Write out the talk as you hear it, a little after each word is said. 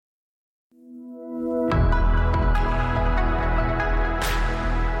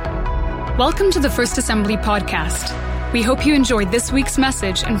Welcome to the First Assembly podcast. We hope you enjoyed this week's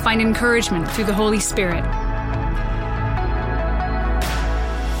message and find encouragement through the Holy Spirit.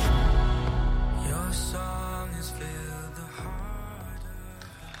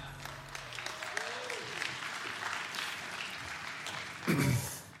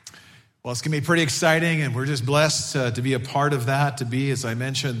 Well, it's going to be pretty exciting, and we're just blessed to be a part of that, to be, as I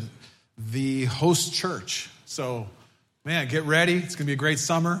mentioned, the host church. So, man, get ready. It's going to be a great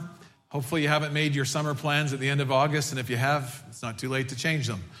summer. Hopefully you haven't made your summer plans at the end of August, and if you have, it's not too late to change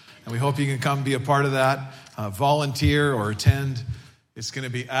them. And we hope you can come be a part of that, volunteer or attend. It's going to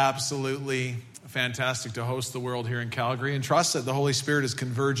be absolutely fantastic to host the world here in Calgary, and trust that the Holy Spirit is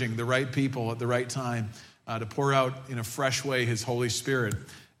converging the right people at the right time to pour out in a fresh way His Holy Spirit.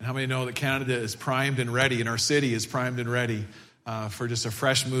 And how many know that Canada is primed and ready, and our city is primed and ready for just a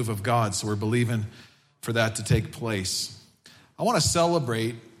fresh move of God? So we're believing for that to take place. I want to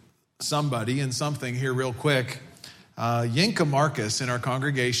celebrate somebody and something here real quick. Yinka Marcus in our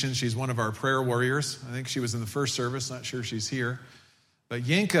congregation, she's one of our prayer warriors. I think she was in the first service, not sure she's here. But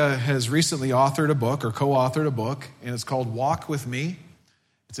Yinka has recently authored a book, or co-authored a book, and it's called Walk With Me.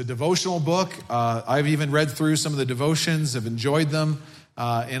 It's a devotional book. I've even read through some of the devotions, have enjoyed them,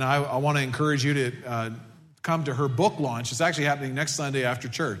 and I want to encourage you to come to her book launch. It's actually happening next Sunday after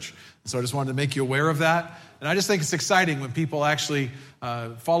church. So I just wanted to make you aware of that. And I just think it's exciting when people actually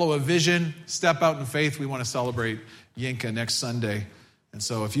follow a vision, step out in faith. We want to celebrate Yinka next Sunday. And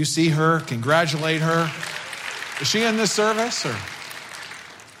so if you see her, congratulate her. Is she in this service? Or?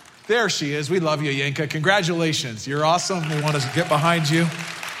 There she is. We love you, Yinka. Congratulations. You're awesome. We want to get behind you.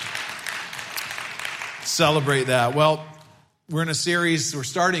 Celebrate that. Well, we're in a series. We're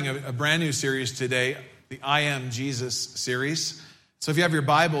starting a brand new series today, the I Am Jesus series. So if you have your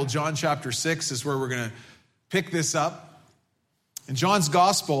Bible, John chapter 6 is where we're going to pick this up. And John's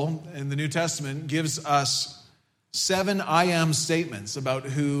gospel in the New Testament gives us 7 I am statements about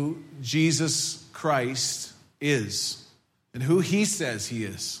who Jesus Christ is and who he says he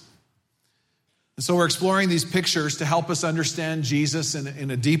is. And so we're exploring these pictures to help us understand Jesus in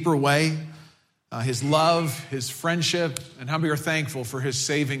a deeper way, his love, his friendship, and how we are thankful for his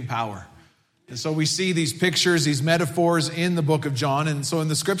saving power. And so we see these pictures, these metaphors in the book of John. And so in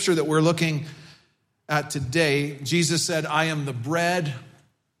the scripture that we're looking at today, Jesus said, I am the bread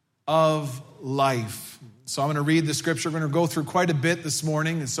of life. So I'm going to read the scripture. We're going to go through quite a bit this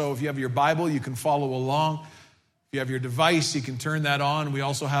morning. And so if you have your Bible, you can follow along. If you have your device, you can turn that on. We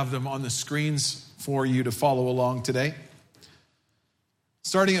also have them on the screens for you to follow along today.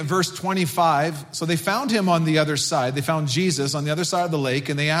 Starting at verse 25. So they found him on the other side. They found Jesus on the other side of the lake,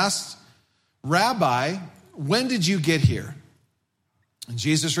 and they asked, Rabbi, when did you get here? And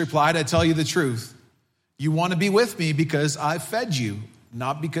Jesus replied, I tell you the truth. You want to be with me because I fed you,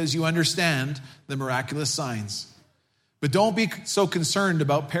 not because you understand the miraculous signs. But don't be so concerned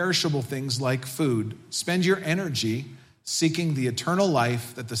about perishable things like food. Spend your energy seeking the eternal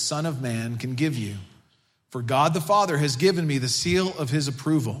life that the Son of Man can give you. For God the Father has given me the seal of his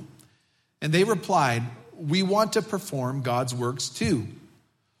approval. And they replied, we want to perform God's works too.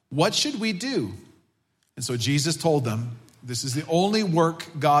 What should we do? And so Jesus told them, this is the only work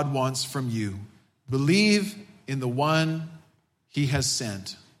God wants from you. Believe in the one he has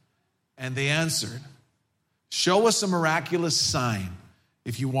sent. And they answered, show us a miraculous sign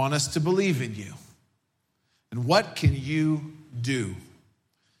if you want us to believe in you. And what can you do?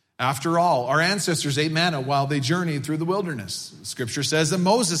 After all, our ancestors ate manna while they journeyed through the wilderness. Scripture says that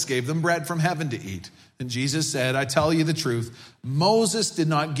Moses gave them bread from heaven to eat. And Jesus said, I tell you the truth, Moses did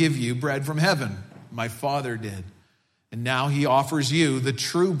not give you bread from heaven. My Father did. And now he offers you the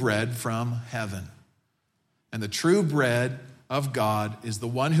true bread from heaven. And the true bread of God is the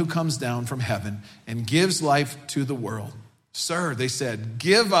one who comes down from heaven and gives life to the world. Sir, they said,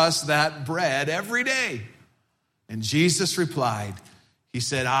 give us that bread every day. And Jesus replied, he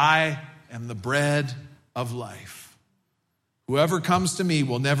said, I am the bread of life. Whoever comes to me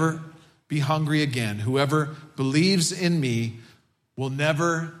will never be hungry again. Whoever believes in me will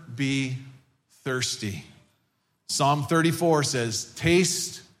never be thirsty. Psalm 34 says,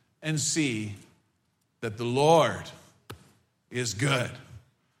 taste and see that the Lord is good.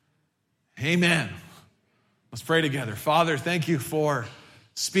 Amen. Let's pray together. Father, thank you for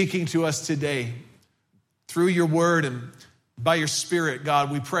speaking to us today through your word and by your Spirit, God.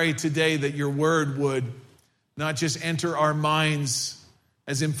 We pray today that your word would not just enter our minds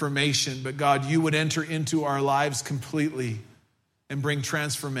as information, but God, you would enter into our lives completely and bring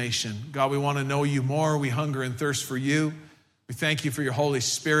transformation. God, we want to know you more. We hunger and thirst for you. We thank you for your Holy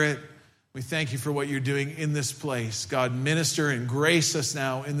Spirit. We thank you for what you're doing in this place. God, minister and grace us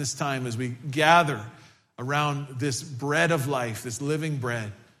now in this time as we gather around this bread of life, this living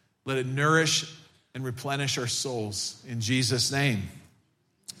bread. Let it nourish and replenish our souls in Jesus' name.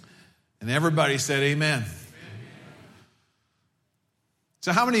 And everybody said amen.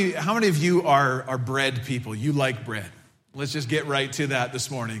 So how many of you are bread people? You like bread? Let's just get right to that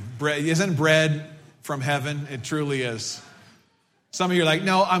this morning. Bread, isn't bread from heaven? It truly is. Some of you are like,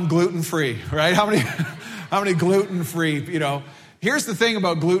 no, I'm gluten-free, right? How many gluten-free, Here's the thing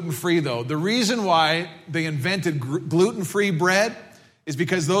about gluten-free, though. The reason why they invented gluten-free bread is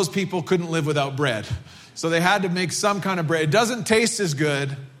because those people couldn't live without bread. So they had to make some kind of bread. It doesn't taste as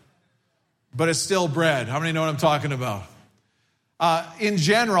good, but it's still bread. How many know what I'm talking about? In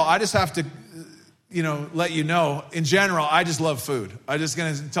general, I just have to, let you know, in general, I just love food. I'm just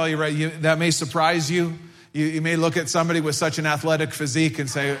going to tell you that may surprise you. You may look at somebody with such an athletic physique and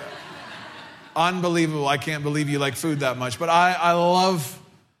say, unbelievable, I can't believe you like food that much. But I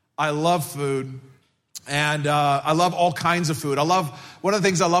love food, and I love all kinds of food. One of the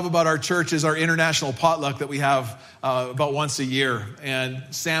things I love about our church is our international potluck that we have about once a year, and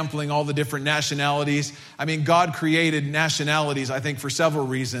sampling all the different nationalities. I mean, God created nationalities, I think, for several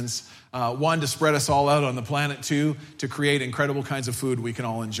reasons. One, to spread us all out on the planet. Two, to create incredible kinds of food we can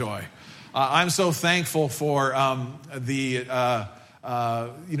all enjoy. I'm so thankful for the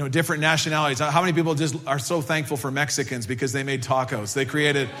different nationalities. How many people just are so thankful for Mexicans because they made tacos? They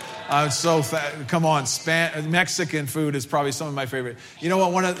created, Mexican food is probably some of my favorite. You know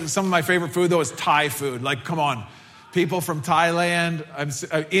what? Some of my favorite food, though, is Thai food. Like, come on. People from Thailand,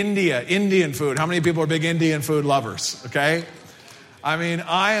 Indian food. How many people are big Indian food lovers? Okay? I mean,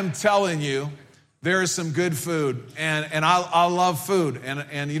 I am telling you, there is some good food, and I love food.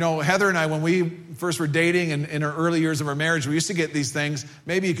 And Heather and I, when we first were dating and in our early years of our marriage, we used to get these things.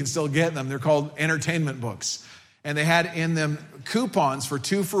 Maybe you can still get them. They're called entertainment books. And they had in them coupons for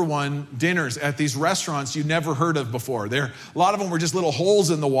 2-for-1 dinners at these restaurants you never heard of before. A lot of them were just little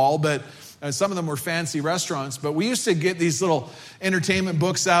holes in the wall, but some of them were fancy restaurants. But we used to get these little entertainment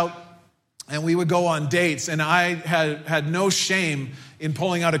books out, and we would go on dates. And I had no shame in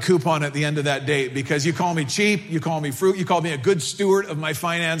pulling out a coupon at the end of that date, because you call me cheap, you call me fruit, you call me a good steward of my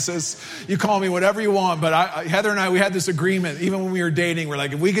finances, you call me whatever you want. But Heather and I, we had this agreement, even when we were dating, we're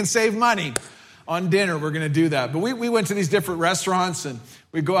like, if we can save money on dinner, we're going to do that. But we went to these different restaurants, and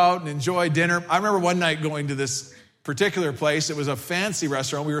we'd go out and enjoy dinner. I remember one night going to this particular place. It was a fancy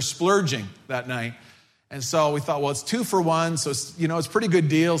restaurant. We were splurging that night. And so we thought, well, it's 2-for-1, so it's a pretty good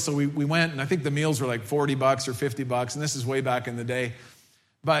deal. So we went, and I think the meals were like $40 or $50, and this is way back in the day.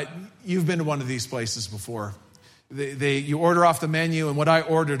 But you've been to one of these places before. You order off the menu, and what I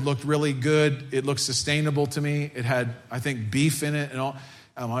ordered looked really good. It looked sustainable to me. It had, I think, beef in it and all.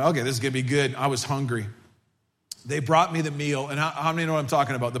 I'm like, okay, this is going to be good. I was hungry. They brought me the meal, and how many know what I'm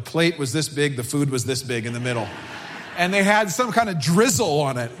talking about? The plate was this big, the food was this big in the middle. And they had some kind of drizzle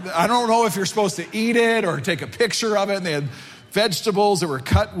on it. I don't know if you're supposed to eat it or take a picture of it. And they had vegetables that were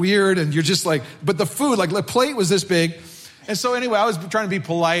cut weird, and you're just like, but the food, like the plate was this big. And so anyway, I was trying to be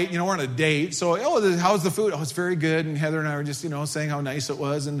polite. We're on a date. So, how's the food? Oh, it's very good. And Heather and I were just, saying how nice it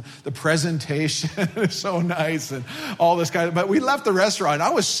was. And the presentation is so nice and all this kind of, but we left the restaurant. I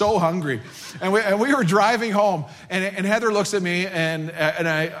was so hungry. And we were driving home. And Heather looks at me and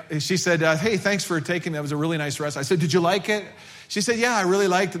she said, hey, thanks for taking me. That was a really nice restaurant. I said, did you like it? She said, yeah, I really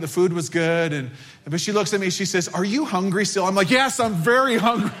liked it. The food was good. But she looks at me, she says, are you hungry still? I'm like, yes, I'm very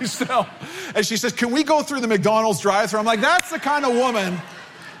hungry still. And she says, can we go through the McDonald's drive-thru? I'm like, that's the kind of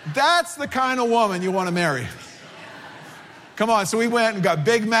woman you want to marry. Come on. So we went and got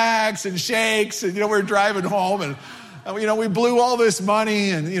Big Macs and shakes, and, we were driving home, and, we blew all this money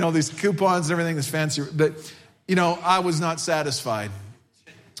and, these coupons and everything, this fancy. But, I was not satisfied.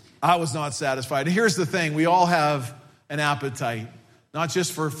 And here's the thing. We all have an appetite, not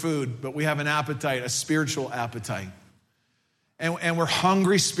just for food, but we have an appetite, a spiritual appetite. And we're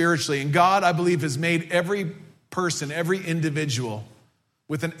hungry spiritually. And God, I believe, has made every person, every individual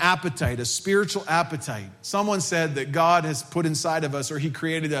with an appetite, a spiritual appetite. Someone said that God has put inside of us, or he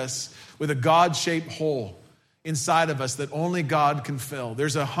created us with a God-shaped hole inside of us that only God can fill.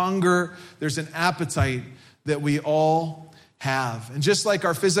 There's a hunger, there's an appetite that we all have. And just like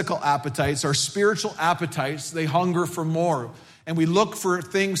our physical appetites, our spiritual appetites, they hunger for more. And we look for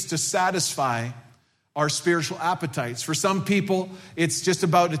things to satisfy our spiritual appetites. For some people, it's just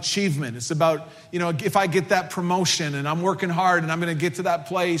about achievement. It's about, if I get that promotion and I'm working hard and I'm going to get to that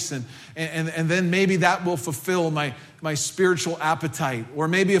place and then maybe that will fulfill my spiritual appetite. Or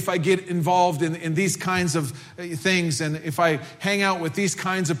maybe if I get involved in these kinds of things and if I hang out with these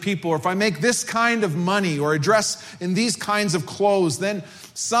kinds of people or if I make this kind of money or dress in these kinds of clothes, then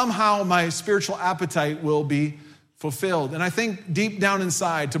somehow my spiritual appetite will be fulfilled. And I think deep down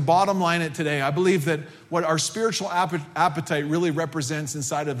inside, to bottom line it today, I believe that what our spiritual appetite really represents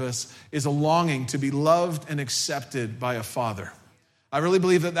inside of us is a longing to be loved and accepted by a Father. I really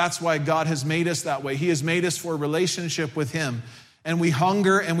believe that that's why God has made us that way. He has made us for a relationship with Him. And we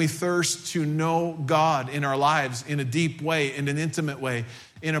hunger and we thirst to know God in our lives in a deep way, in an intimate way,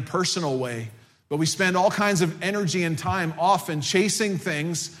 in a personal way. But we spend all kinds of energy and time often chasing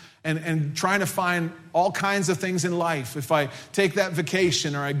things and trying to find all kinds of things in life. If I take that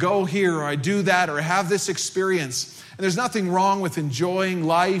vacation or I go here or I do that or I have this experience, and there's nothing wrong with enjoying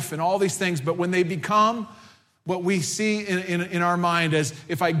life and all these things, but when they become what we see in our mind as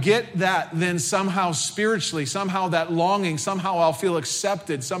if I get that, then somehow spiritually, somehow that longing, somehow I'll feel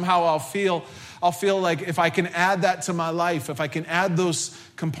accepted, somehow I'll feel like if I can add that to my life, if I can add those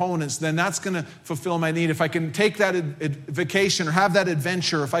components, then that's going to fulfill my need. If I can take that vacation or have that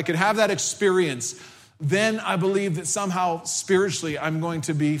adventure, if I could have that experience, then I believe that somehow spiritually I'm going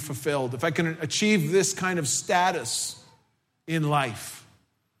to be fulfilled. If I can achieve this kind of status in life,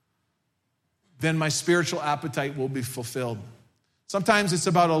 then my spiritual appetite will be fulfilled. Sometimes it's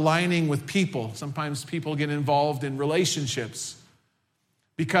about aligning with people. Sometimes people get involved in relationships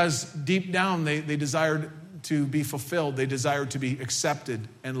because deep down they desire to be fulfilled. They desire to be accepted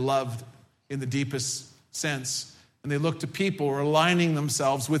and loved in the deepest sense. And they look to people or aligning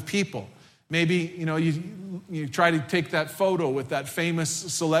themselves with people. Maybe, you try to take that photo with that famous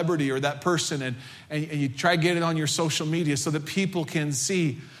celebrity or that person and you try to get it on your social media so that people can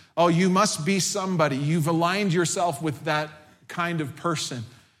see, oh, you must be somebody. You've aligned yourself with that kind of person.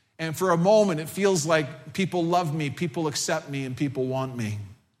 And for a moment, it feels like people love me, people accept me, and people want me.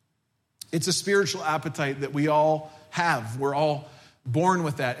 It's a spiritual appetite that we all have. We're all born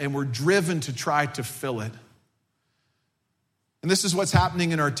with that, and we're driven to try to fill it. And this is what's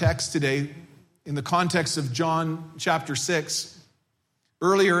happening in our text today in the context of John chapter 6.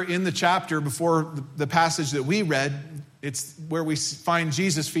 Earlier in the chapter, before the passage that we read, it's where we find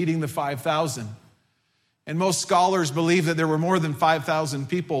Jesus feeding the 5,000. And most scholars believe that there were more than 5,000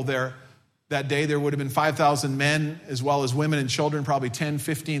 people there that day. There would have been 5,000 men as well as women and children, probably 10,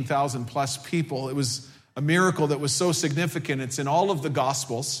 15,000 plus people. It was a miracle that was so significant. It's in all of the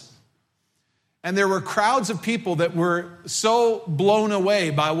Gospels. And there were crowds of people that were so blown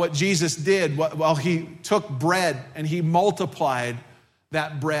away by what Jesus did while he took bread and he multiplied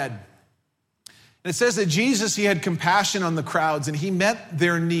that bread. And it says that Jesus, he had compassion on the crowds and he met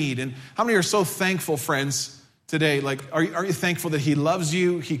their need. And how many are so thankful, friends, today? Like, are you thankful that he loves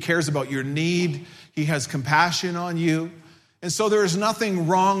you? He cares about your need. He has compassion on you. And so there is nothing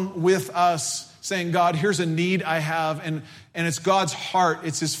wrong with us saying, God, here's a need I have. And it's God's heart.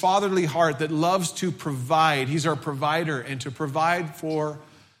 It's his fatherly heart that loves to provide. He's our provider and to provide for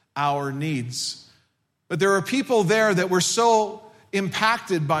our needs. But there are people there that were so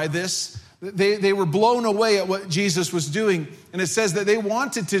impacted by this. They were blown away at what Jesus was doing. And it says that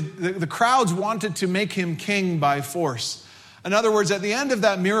the crowds wanted to make him king by force. In other words, at the end of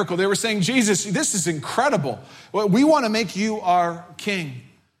that miracle, they were saying, Jesus, this is incredible. We want to make you our king.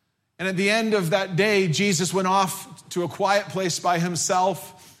 And at the end of that day, Jesus went off to a quiet place by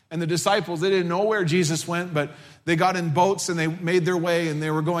himself. And the disciples, they didn't know where Jesus went, but they got in boats and they made their way and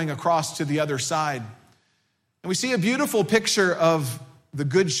they were going across to the other side. And we see a beautiful picture of the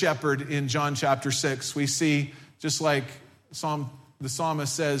good shepherd in John chapter 6. We see, just like the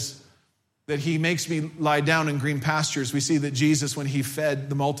psalmist says, that he makes me lie down in green pastures. We see that Jesus, when he fed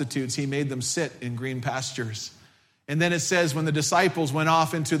the multitudes, he made them sit in green pastures. And then it says when the disciples went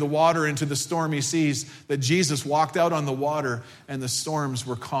off into the water, into the stormy seas, that Jesus walked out on the water and the storms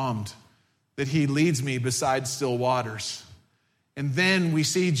were calmed. That he leads me beside still waters. And then we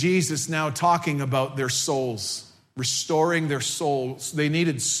see Jesus now talking about their souls. Restoring their souls. They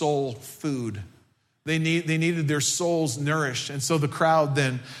needed soul food. They needed their souls nourished. And so the crowd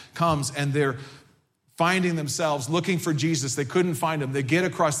then comes and they're finding themselves looking for Jesus. They couldn't find him. They get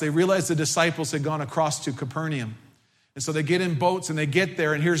across. They realize the disciples had gone across to Capernaum. And so they get in boats and they get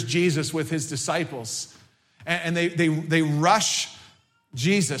there and here's Jesus with his disciples. And they rush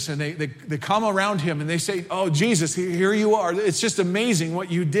Jesus, and they come around him and they say, "Oh, Jesus, here you are. It's just amazing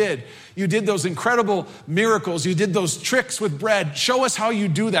what you did. You did those incredible miracles. You did those tricks with bread. Show us how you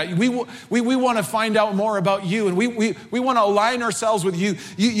do that. We want to find out more about you, and we want to align ourselves with you.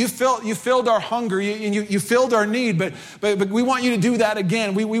 You filled our hunger, and you filled our need, but we want you to do that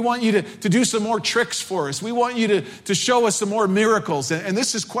again. We want you to do some more tricks for us. We want you to show us some more miracles." And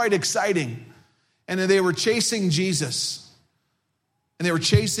this is quite exciting. And they were chasing Jesus. And they were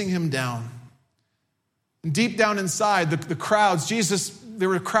chasing him down. And deep down inside, the crowds, there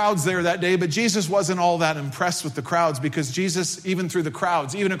were crowds there that day, but Jesus wasn't all that impressed with the crowds, because Jesus, even through the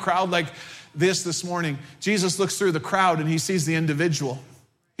crowds, even a crowd like this morning, Jesus looks through the crowd and he sees the individual.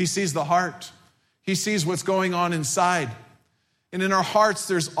 He sees the heart. He sees what's going on inside. And in our hearts,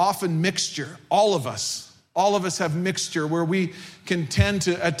 there's often mixture. All of us have mixture where we can tend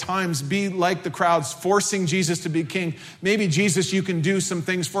to, at times, be like the crowds, forcing Jesus to be king. Maybe, Jesus, you can do some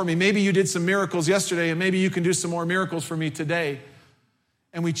things for me. Maybe you did some miracles yesterday, and maybe you can do some more miracles for me today.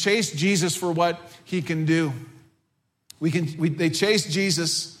 And we chase Jesus for what he can do. They chase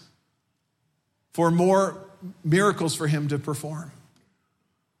Jesus for more miracles for him to perform.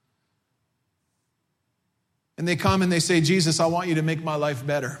 And they come and they say, "Jesus, I want you to make my life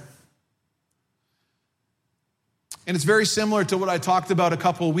better." And it's very similar to what I talked about a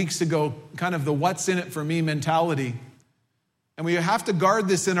couple of weeks ago, kind of the what's in it for me mentality. And we have to guard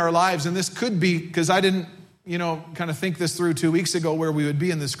this in our lives. And this could be, because I didn't, kind of think this through 2 weeks ago where we would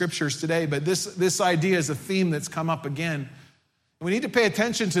be in the scriptures today. But this idea is a theme that's come up again. And we need to pay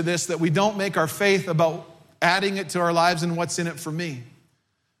attention to this, that we don't make our faith about adding it to our lives and what's in it for me.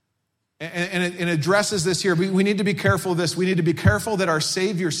 And it addresses this here. We need to be careful of this. We need to be careful that our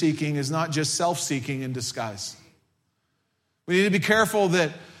Savior seeking is not just self-seeking in disguise. We need to be careful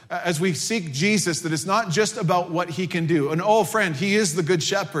that as we seek Jesus, that it's not just about what he can do. And friend, he is the good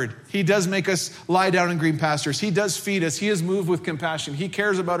shepherd. He does make us lie down in green pastures. He does feed us. He is moved with compassion. He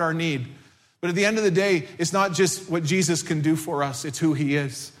cares about our need. But at the end of the day, it's not just what Jesus can do for us. It's who he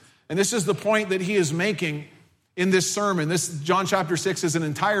is. And this is the point that he is making in this sermon. This John chapter 6 is an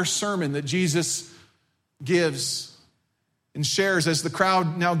entire sermon that Jesus gives and shares as the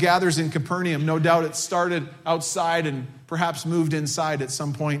crowd now gathers in Capernaum. No doubt it started outside and perhaps moved inside at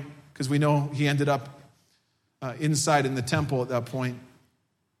some point, because we know he ended up inside in the temple at that point,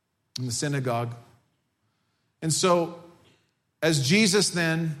 in the synagogue. And so as Jesus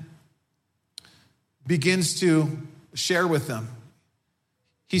then begins to share with them,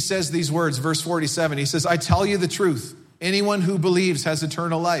 he says these words, verse 47, he says, "I tell you the truth, anyone who believes has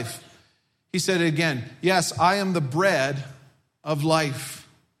eternal life." He said it again, "Yes, I am the bread of life.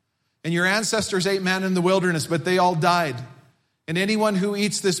 And your ancestors ate manna in the wilderness, but they all died. And anyone who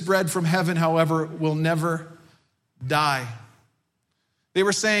eats this bread from heaven, however, will never die." They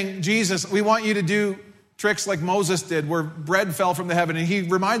were saying, "Jesus, we want you to do tricks like Moses did, where bread fell from the heaven." And he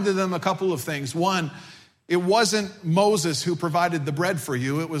reminded them a couple of things. One, it wasn't Moses who provided the bread for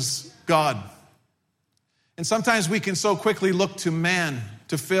you, it was God. And sometimes we can so quickly look to man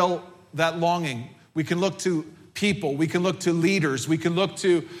to fill that longing. We can look to people, we can look to leaders, we can look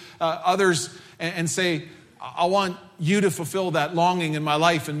to others and say, "I want you to fulfill that longing in my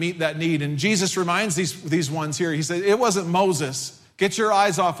life and meet that need." And Jesus reminds these ones here. He said, it wasn't Moses. Get your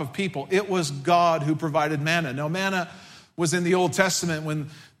eyes off of people. It was God who provided manna. Now, manna was in the Old Testament when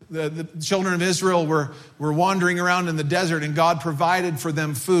the children of Israel were wandering around in the desert, and God provided for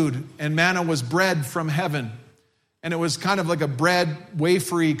them food. And manna was bread from heaven. And it was kind of like a bread,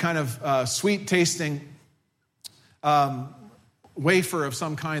 wafery, kind of sweet-tasting wafer of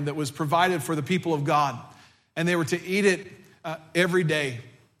some kind that was provided for the people of God. And they were to eat it every day.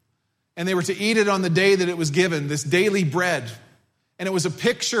 And they were to eat it on the day that it was given, this daily bread. And it was a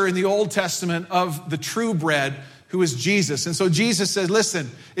picture in the Old Testament of the true bread, who is Jesus. And so Jesus said,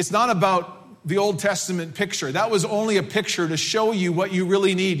 listen, it's not about the Old Testament picture. That was only a picture to show you what you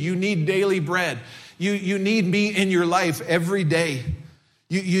really need. You need daily bread. You need me in your life every day.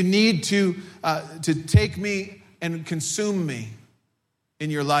 You need to take me and consume me in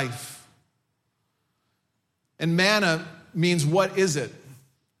your life. And manna means, what is it?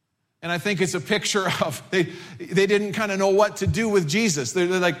 And I think it's a picture of, they didn't kind of know what to do with Jesus. They're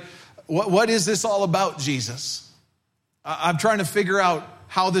like, what is this all about, Jesus? I'm trying to figure out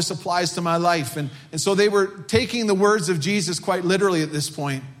how this applies to my life. And so they were taking the words of Jesus quite literally at this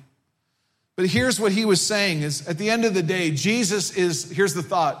point. But here's what he was saying is, at the end of the day, here's the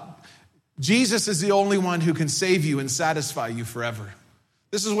thought. Jesus is the only one who can save you and satisfy you forever.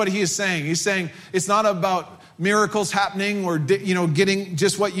 This is what he is saying. He's saying it's not about miracles happening or, getting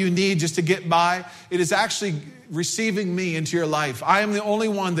just what you need just to get by. It is actually receiving me into your life. I am the only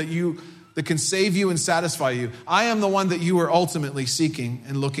one that can save you and satisfy you. I am the one that you are ultimately seeking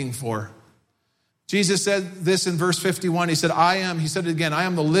and looking for. Jesus said this in verse 51. He said it again, I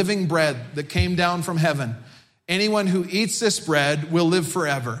am the living bread that came down from heaven. Anyone who eats this bread will live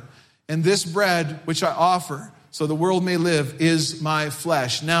forever. And this bread which I offer so the world may live is my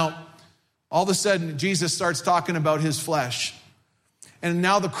flesh. Now, all of a sudden, Jesus starts talking about his flesh. And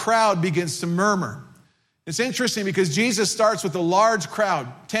now the crowd begins to murmur. It's interesting because Jesus starts with a large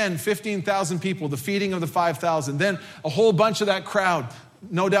crowd, 10, 15,000 people, the feeding of the 5,000. Then a whole bunch of that crowd,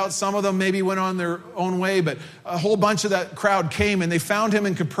 no doubt some of them maybe went on their own way, but a whole bunch of that crowd came and they found him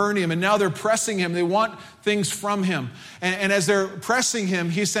in Capernaum, and now they're pressing him. They want things from him. And as they're pressing him,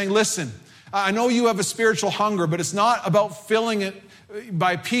 he's saying, listen, I know you have a spiritual hunger, but it's not about filling it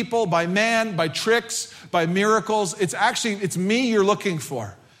by people, by man, by tricks, by miracles. It's me you're looking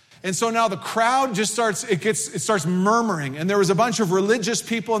for. And so now the crowd just starts murmuring. And there was a bunch of religious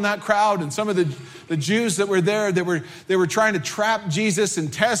people in that crowd, and some of the Jews that were there, they were trying to trap Jesus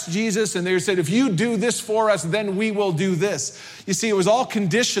and test Jesus. And they said, if you do this for us, then we will do this. You see, it was all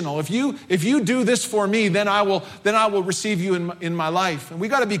conditional. If you do this for me, then I will receive you in my life. And we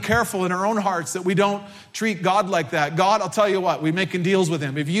got to be careful in our own hearts that we don't treat God like that. God, I'll tell you what, we're making deals with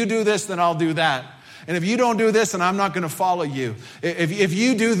him. If you do this, then I'll do that. And if you don't do this, then I'm not going to follow you. If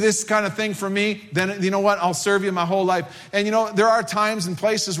you do this kind of thing for me, then you know what? I'll serve you my whole life. And there are times and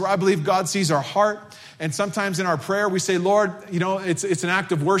places where I believe God sees our heart. And sometimes in our prayer, we say, Lord, it's an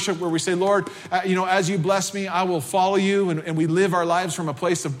act of worship where we say, Lord, as you bless me, I will follow you. And we live our lives from a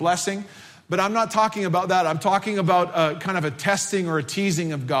place of blessing. But I'm not talking about that. I'm talking about kind of a testing or a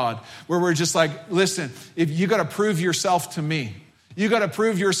teasing of God, where we're just like, listen, if you got to prove yourself to me. You got to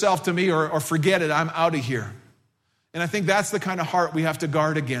prove yourself to me or forget it. I'm out of here. And I think that's the kind of heart we have to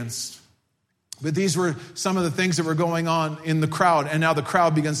guard against. But these were some of the things that were going on in the crowd. And now the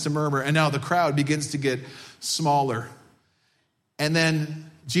crowd begins to murmur. And now the crowd begins to get smaller. And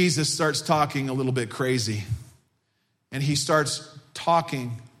then Jesus starts talking a little bit crazy. And he starts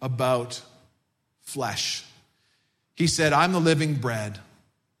talking about flesh. He said, I'm the living bread.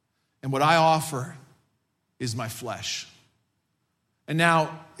 And what I offer is my flesh. And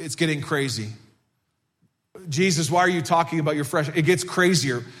now it's getting crazy. Jesus, why are you talking about your flesh? It gets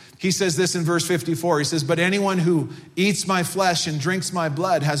crazier. He says this in verse 54. He says, but anyone who eats my flesh and drinks my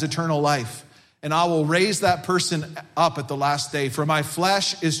blood has eternal life. And I will raise that person up at the last day. For my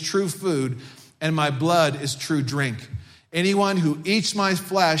flesh is true food and my blood is true drink. Anyone who eats my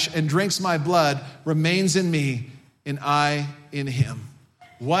flesh and drinks my blood remains in me and I in him.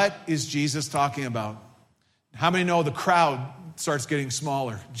 What is Jesus talking about? How many know the crowd starts getting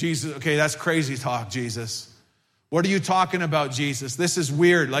smaller? Jesus, okay, that's crazy talk, Jesus. What are you talking about, Jesus? This is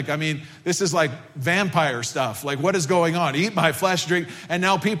weird. This is like vampire stuff. Like, what is going on? Eat my flesh, drink. And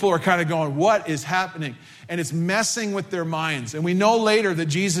now people are kind of going, what is happening? And it's messing with their minds. And we know later that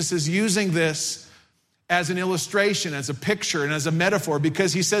Jesus is using this as an illustration, as a picture, and as a metaphor,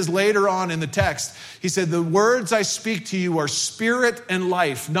 because he says later on in the text, he said, the words I speak to you are spirit and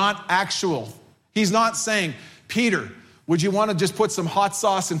life, not actual. He's not saying, Peter, would you want to just put some hot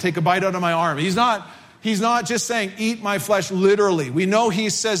sauce and take a bite out of my arm? He's not just saying, eat my flesh literally. We know he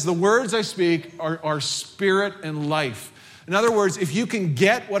says the words I speak are spirit and life. In other words, if you can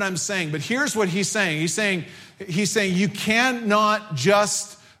get what I'm saying, but here's what he's saying. He's saying you cannot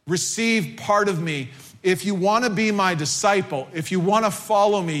just receive part of me. If you want to be my disciple, if you want to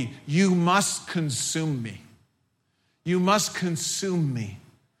follow me, you must consume me. You must consume me.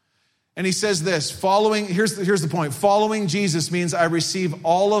 And he says this, here's the point. Following Jesus means I receive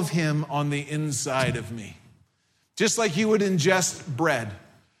all of him on the inside of me. Just like you would ingest bread.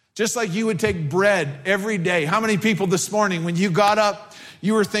 Just like you would take bread every day. How many people this morning, when you got up,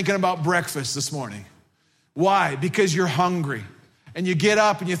 you were thinking about breakfast this morning? Why? Because you're hungry. And you get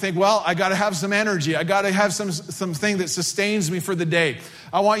up and you think, well, I got to have some energy. I got to have something that sustains me for the day.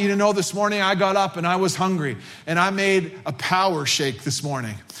 I want you to know this morning I got up and I was hungry. And I made a power shake this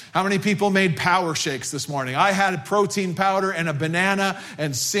morning. How many people made power shakes this morning? I had a protein powder and a banana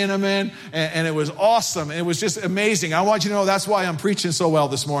and cinnamon, and it was awesome. It was just amazing. I want you to know that's why I'm preaching so well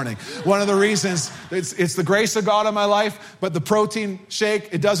this morning. One of the reasons, it's the grace of God in my life, but the protein shake,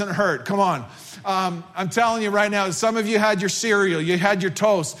 it doesn't hurt. Come on. I'm telling you right now, some of you had your cereal, you had your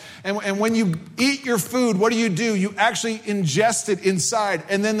toast, and when you eat your food, what do? You actually ingest it inside,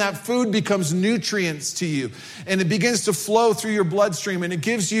 and then that food becomes nutrients to you, and it begins to flow through your bloodstream, and it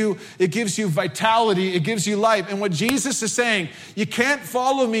gives gives you vitality. It gives you life. And what Jesus is saying, you can't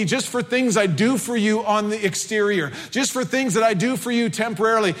follow me just for things I do for you on the exterior, just for things that I do for you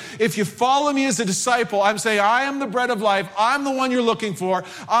temporarily. If you follow me as a disciple, I'm saying I am the bread of life. I'm the one you're looking for.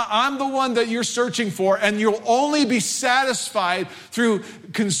 I'm the one that you're searching for. And you'll only be satisfied through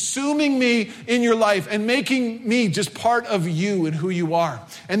consuming me in your life and making me just part of you and who you are.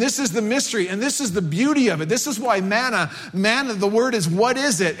 And this is the mystery, and this is the beauty of it. This is why manna, the word is, what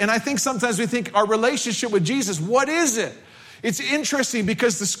is it? And I think sometimes we think our relationship with Jesus, what is it? It's interesting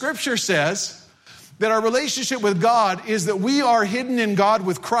because the scripture says that our relationship with God is that we are hidden in God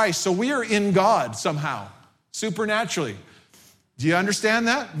with Christ. So we are in God somehow, supernaturally. Do you understand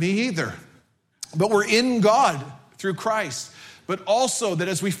that? Me either. But we're in God through Christ. But also that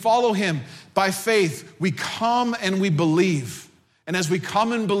as we follow him by faith, we come and we believe. And as we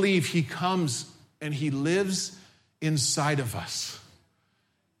come and believe, he comes and he lives inside of us.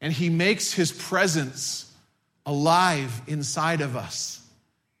 And he makes his presence alive inside of us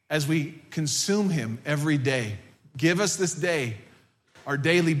as we consume him every day. Give us this day our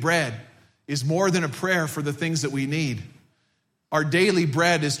daily bread is more than a prayer for the things that we need. Our daily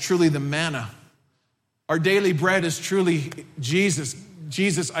bread is truly the manna. Our daily bread is truly Jesus.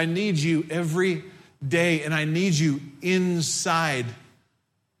 Jesus, I need you every day, and I need you inside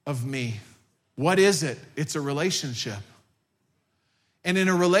of me. What is it? It's a relationship. And in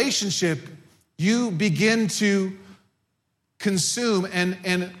a relationship, you begin to consume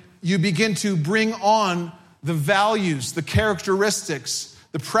and you begin to bring on the values, the characteristics,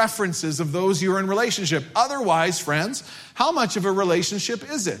 the preferences of those you are in relationship. Otherwise, friends, how much of a relationship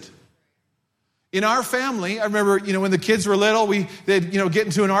is it? In our family, I remember, when the kids were little, they'd get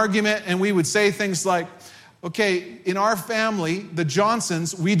into an argument and we would say things like, okay, in our family, the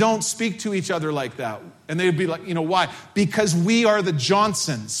Johnsons, we don't speak to each other like that. And they'd be like, why? Because we are the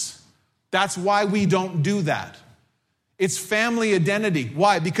Johnsons. That's why we don't do that. It's family identity.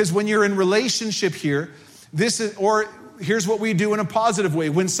 Why? Because when you're in relationship here, here's what we do in a positive way.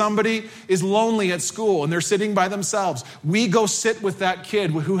 When somebody is lonely at school and they're sitting by themselves, we go sit with that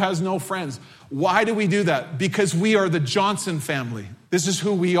kid who has no friends. Why do we do that? Because we are the Johnson family. This is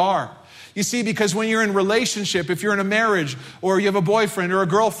who we are. You see, because when you're in relationship, if you're in a marriage or you have a boyfriend or a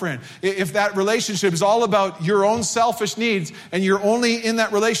girlfriend, if that relationship is all about your own selfish needs and you're only in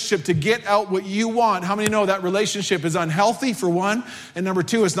that relationship to get out what you want, how many know that relationship is unhealthy, for one, and number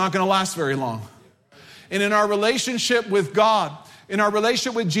two, it's not going to last very long. And in our relationship with God, in our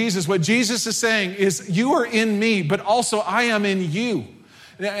relationship with Jesus, what Jesus is saying is, you are in me, but also I am in you.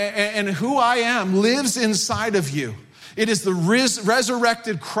 And who I am lives inside of you. It is the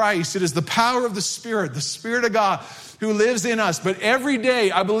resurrected Christ. It is the power of the Spirit of God who lives in us. But every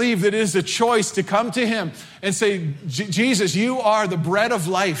day, I believe that it is a choice to come to him and say, Jesus, you are the bread of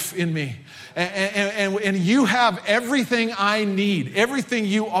life in me. And you have everything I need, everything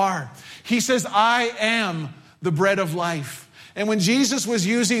you are. He says, I am the bread of life. And when Jesus was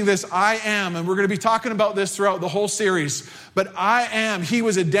using this I am, and we're going to be talking about this throughout the whole series, but I am, he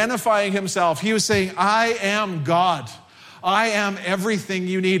was identifying himself. He was saying, I am God. I am everything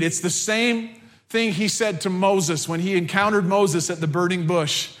you need. It's the same thing he said to Moses when he encountered Moses at the burning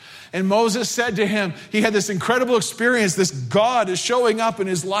bush. And Moses said to him, he had this incredible experience. This God is showing up in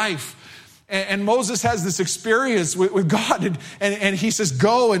his life. And Moses has this experience with God, and he says,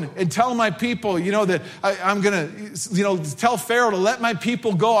 go and tell my people, that I'm going to, tell Pharaoh to let my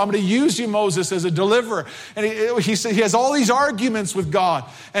people go. I'm going to use you, Moses, as a deliverer. And he has all these arguments with God.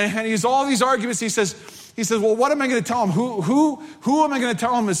 And he has all these arguments. He says, well, what am I going to tell him? Who am I going to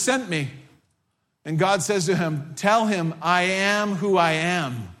tell him has sent me? And God says to him, tell him, I am who I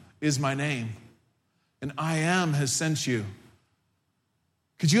am is my name. And I am has sent you.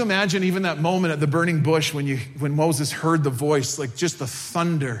 Could you imagine even that moment at the burning bush when Moses heard the voice, like just the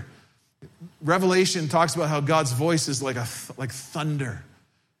thunder? Revelation talks about how God's voice is like thunder.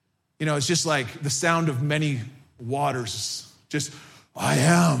 It's just like the sound of many waters. Just, I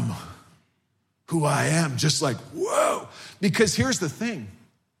am who I am. Just like, whoa. Because here's the thing.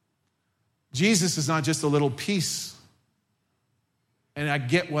 Jesus is not just a little piece. And I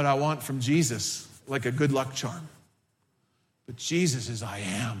get what I want from Jesus, like a good luck charm. But Jesus is I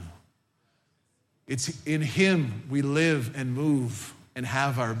am. It's in him we live and move and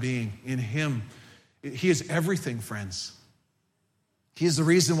have our being. In him. He is everything, friends. He is the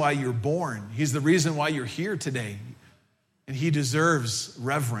reason why you're born. He's the reason why you're here today. And he deserves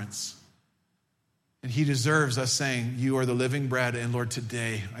reverence. And he deserves us saying, you are the living bread. And Lord,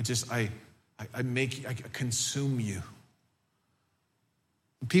 today, I consume you.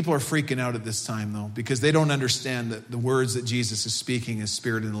 People are freaking out at this time, though, because they don't understand that the words that Jesus is speaking is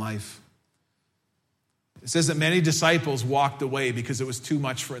spirit and life. It says that many disciples walked away because it was too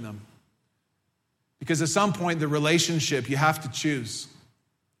much for them. Because at some point, the relationship you have to choose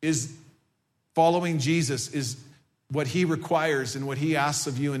is following Jesus, is what he requires and what he asks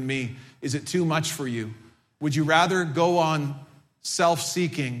of you and me. Is it too much for you? Would you rather go on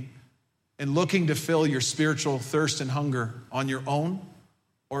self-seeking and looking to fill your spiritual thirst and hunger on your own?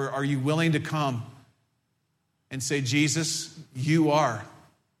 Or are you willing to come and say, Jesus, you are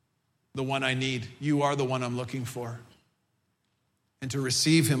the one I need. You are the one I'm looking for. And to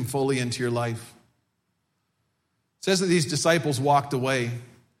receive him fully into your life. It says that these disciples walked away.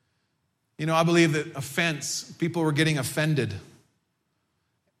 You know, I believe that offense, people were getting offended.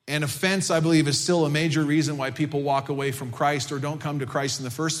 And offense, I believe, is still a major reason why people walk away from Christ or don't come to Christ in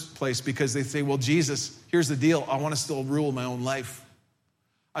the first place, because they say, well, Jesus, here's the deal. I want to still rule my own life.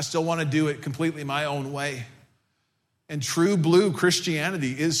 I still want to do it completely my own way. And true blue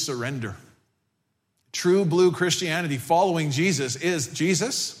Christianity is surrender. True blue Christianity, following Jesus, is,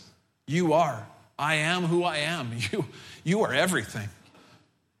 Jesus, you are. I am who I am. You are everything.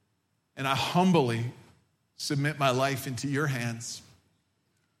 And I humbly submit my life into your hands,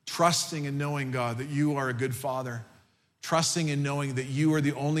 trusting and knowing, God, that you are a good Father, trusting and knowing that you are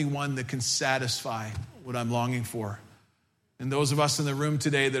the only one that can satisfy what I'm longing for. And those of us in the room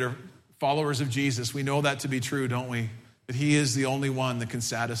today that are followers of Jesus, we know that to be true, don't we? That he is the only one that can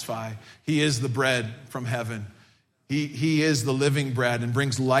satisfy. He is the bread from heaven. He is the living bread and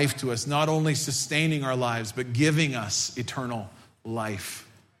brings life to us, not only sustaining our lives, but giving us eternal life.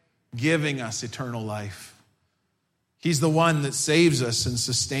 Giving us eternal life. He's the one that saves us and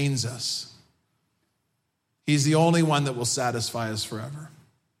sustains us. He's the only one that will satisfy us forever.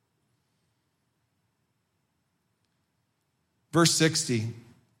 Verse 60,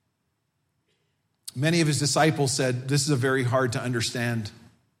 many of his disciples said, this is a very hard to understand.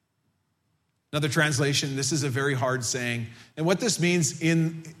 Another translation, this is a very hard saying. And what this means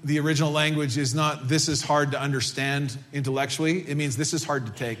in the original language is not this is hard to understand intellectually. It means this is hard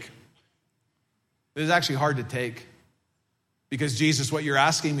to take. It is actually hard to take. Because Jesus, what you're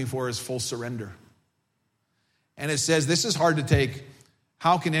asking me for is full surrender. And it says, this is hard to take.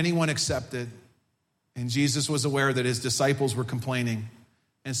 How can anyone accept it? And Jesus was aware that his disciples were complaining.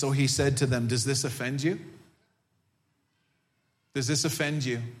 And so he said to them, does this offend you? Does this offend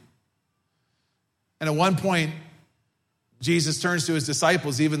you? And at one point, Jesus turns to his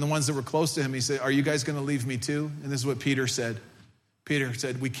disciples, even the ones that were close to him. He said, are you guys going to leave me too? And this is what Peter said. Peter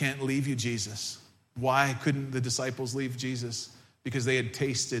said, we can't leave you, Jesus. Why couldn't the disciples leave Jesus? Because they had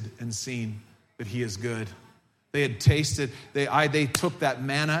tasted and seen that he is good. They had tasted, they took that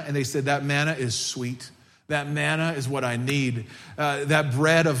manna and they said, that manna is sweet. That manna is what I need. That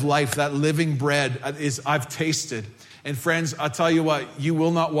bread of life, that living bread I've tasted. And friends, I'll tell you what, you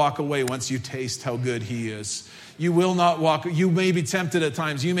will not walk away once you taste how good he is. You will not walk. You may be tempted at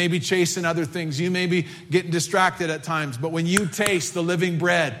times. You may be chasing other things. You may be getting distracted at times. But when you taste the living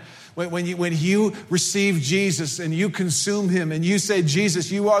bread, when you receive Jesus and you consume him and you say,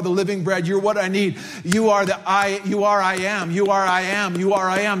 Jesus, you are the living bread. You're what I need. You are I am. You are I am. You are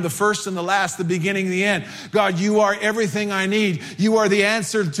I am. The first and the last, the beginning and the end. God, you are everything I need. You are the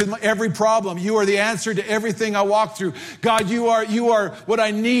answer to every problem. You are the answer to everything I walk through. God, you are what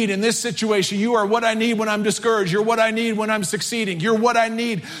I need in this situation. You are what I need when I'm discouraged. You're what I need when I'm succeeding. You're what I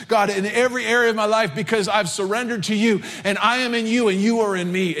need, God, in every area of my life, because I've surrendered to you and I am in you and you are in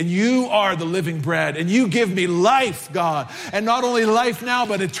me, and you are the living bread, and you give me life, God. And not only life now,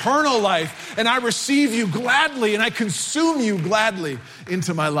 but eternal life. And I receive you gladly, and I consume you gladly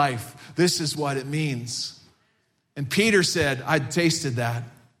into my life. This is what it means. And Peter said, I'd tasted that.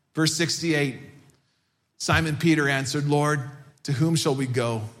 Verse 68, Simon Peter answered, Lord, to whom shall we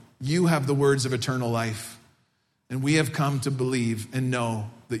go? You have the words of eternal life. And we have come to believe and know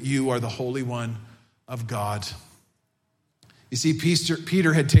that you are the Holy One of God. You see,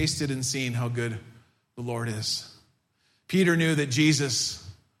 Peter had tasted and seen how good the Lord is. Peter knew that Jesus,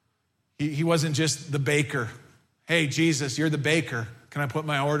 he wasn't just the baker. Hey, Jesus, you're the baker. Can I put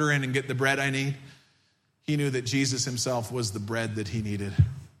my order in and get the bread I need? He knew that Jesus himself was the bread that he needed.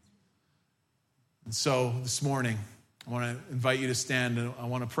 And so this morning, I want to invite you to stand, and I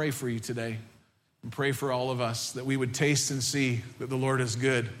want to pray for you today and pray for all of us that we would taste and see that the Lord is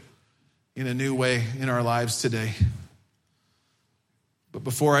good in a new way in our lives today. But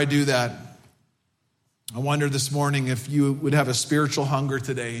before I do that, I wonder this morning if you would have a spiritual hunger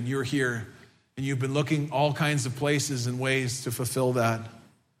today and you're here and you've been looking all kinds of places and ways to fulfill that.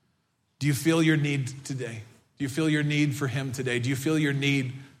 Do you feel your need today? Do you feel your need for him today? Do you feel your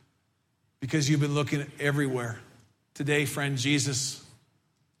need because you've been looking everywhere? Today, friend, Jesus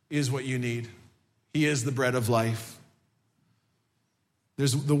is what you need. He is the bread of life.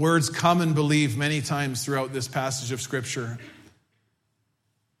 There's the words come and believe many times throughout this passage of Scripture.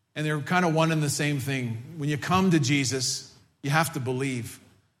 And they're kind of one and the same thing. When you come to Jesus, you have to believe.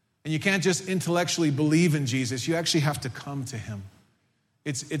 And you can't just intellectually believe in Jesus. You actually have to come to him.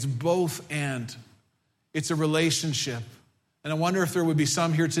 It's both and. It's a relationship. And I wonder if there would be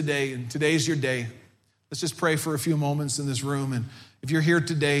some here today, and today's your day. Let's just pray for a few moments in this room. And if you're here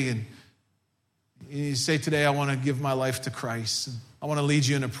today and you say, today I want to give my life to Christ, and I want to lead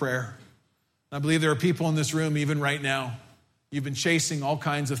you in a prayer. And I believe there are people in this room, even right now, you've been chasing all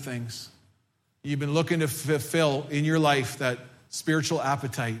kinds of things. You've been looking to fulfill in your life that spiritual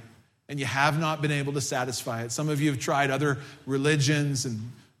appetite, and you have not been able to satisfy it. Some of you have tried other religions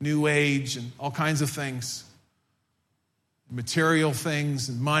and New Age and all kinds of things, material things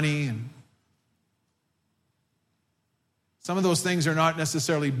and money. And some of those things are not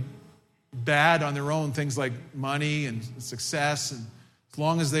necessarily bad on their own, things like money and success, and as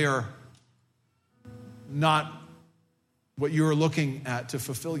long as they are not what you are looking at to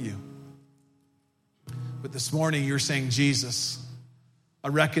fulfill you. But this morning you're saying, Jesus, I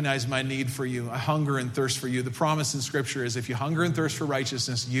recognize my need for you. I hunger and thirst for you. The promise in Scripture is if you hunger and thirst for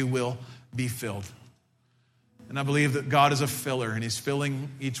righteousness, you will be filled. And I believe that God is a filler, and he's filling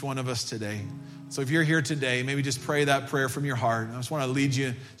each one of us today. So if you're here today, maybe just pray that prayer from your heart. I just want to lead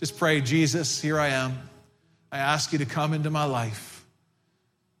you. Just pray, Jesus, here I am. I ask you to come into my life.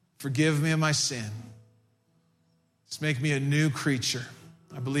 Forgive me of my sin. Just make me a new creature.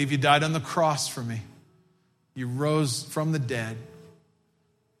 I believe you died on the cross for me. You rose from the dead.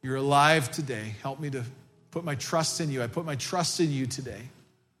 You're alive today. Help me to put my trust in you. I put my trust in you today.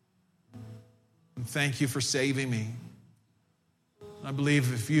 And thank you for saving me. I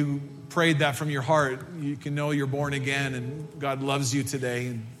believe if you prayed that from your heart, you can know you're born again and God loves you today.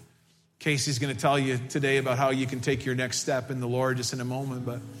 And Casey's going to tell you today about how you can take your next step in the Lord just in a moment.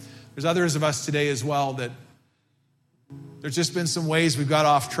 But there's others of us today as well that there's just been some ways we've got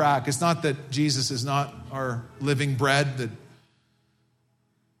off track. It's not that Jesus is not our living bread, that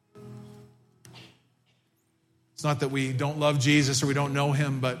it's not that we don't love Jesus or we don't know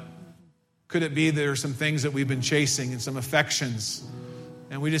him, but could it be there are some things that we've been chasing and some affections?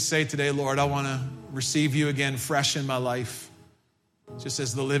 And we just say today, Lord, I want to receive you again fresh in my life, just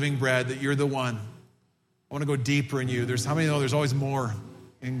as the living bread, that you're the one. I want to go deeper in you. How many know there's always more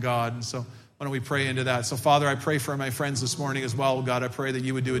in God? And so why don't we pray into that? So Father, I pray for my friends this morning as well, God. I pray that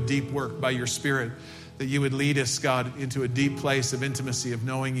you would do a deep work by your Spirit, that you would lead us, God, into a deep place of intimacy, of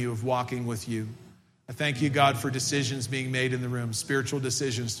knowing you, of walking with you. I thank you, God, for decisions being made in the room, spiritual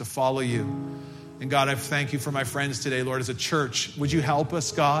decisions to follow you. And God, I thank you for my friends today, Lord, as a church. Would you help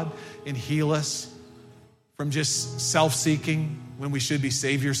us, God, and heal us from just self-seeking when we should be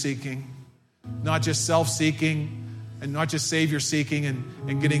Savior-seeking? Not just self-seeking and not just Savior-seeking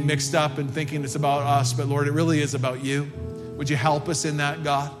and getting mixed up and thinking it's about us, but Lord, it really is about you. Would you help us in that,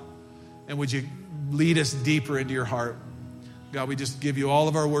 God? And would you lead us deeper into your heart? God, we just give you all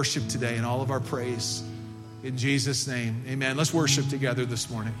of our worship today and all of our praise. In Jesus' name, amen. Let's worship together this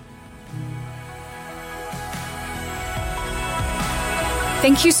morning.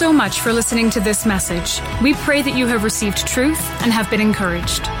 Thank you so much for listening to this message. We pray that you have received truth and have been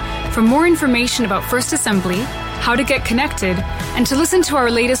encouraged. For more information about First Assembly, how to get connected, and to listen to our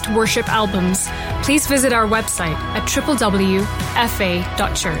latest worship albums, please visit our website at www.fa.church.